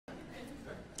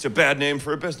It's a bad name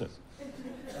for a business.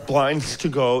 Blinds to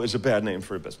Go is a bad name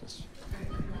for a business.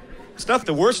 It's not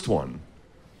the worst one.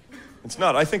 It's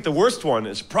not. I think the worst one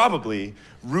is probably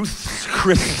Ruth's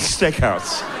Chris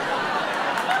Steakhouse.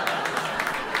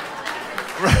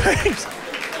 Right?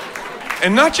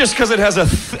 And not just because it has a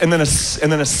and then a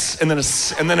and then a and then a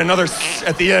and then another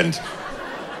at the end,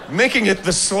 making it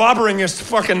the slobberingest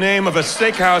fucking name of a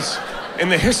steakhouse in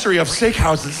the history of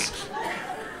steakhouses.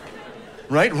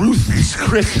 Right? Ruth's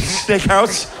Chris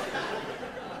Steakhouse.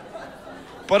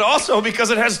 But also because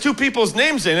it has two people's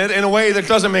names in it in a way that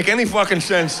doesn't make any fucking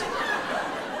sense.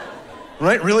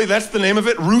 Right? Really? That's the name of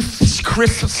it? Ruth's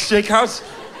Chris Steakhouse?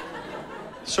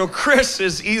 So Chris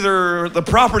is either the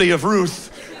property of Ruth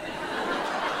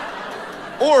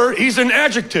or he's an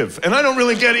adjective, and I don't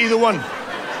really get either one.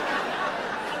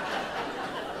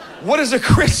 What is a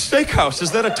Chris Steakhouse?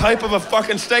 Is that a type of a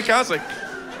fucking steakhouse? Like,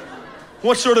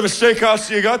 what sort of a steakhouse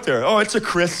do you got there? Oh, it's a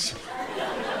Chris.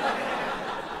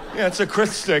 Yeah, it's a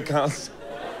Chris Steakhouse.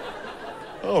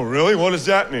 Oh, really? What does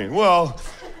that mean? Well,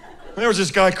 there was this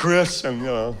guy, Chris,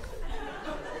 and,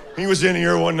 he was in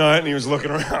here one night, and he was looking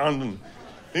around, and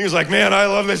he was like, man, I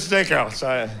love this steakhouse.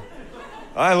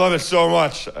 I love it so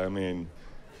much. I mean,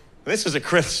 this is a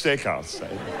Chris Steakhouse.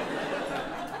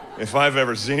 If I've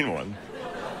ever seen one.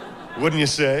 Wouldn't you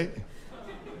say,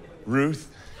 Ruth?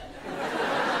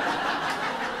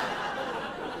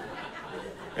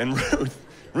 And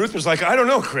Ruth was like, I don't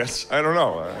know, Chris. I don't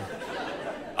know.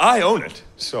 I own it,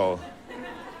 so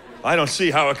I don't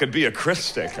see how it could be a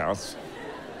Chris Steakhouse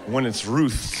when it's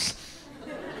Ruth's.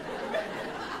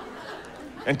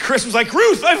 And Chris was like,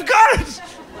 Ruth, I've got it!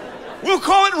 We'll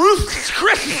call it Ruth's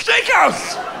Chris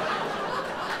Steakhouse!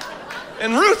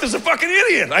 And Ruth is a fucking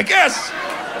idiot, I guess.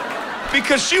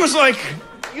 Because she was like,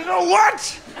 you know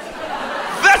what?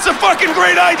 That's a fucking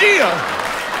great idea!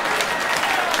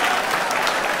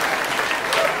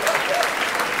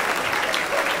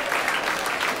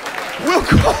 We'll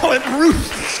call it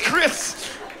Ruth's Chris.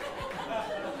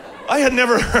 I had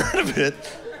never heard of it.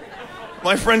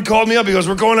 My friend called me up, he goes,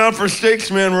 we're going out for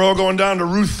steaks, man. We're all going down to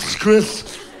Ruth's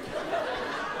Chris.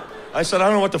 I said, I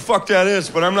don't know what the fuck that is,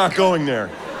 but I'm not going there.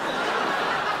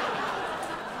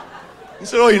 He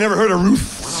said, oh, you never heard of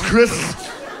Ruth's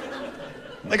Chris?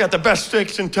 They got the best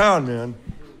steaks in town, man.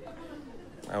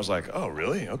 I was like, oh,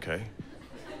 really? Okay.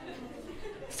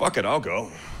 Fuck it, I'll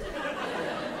go.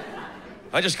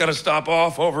 I just got to stop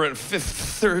off over at Fifth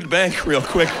Third Bank real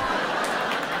quick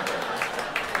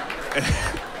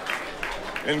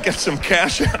and get some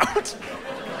cash out.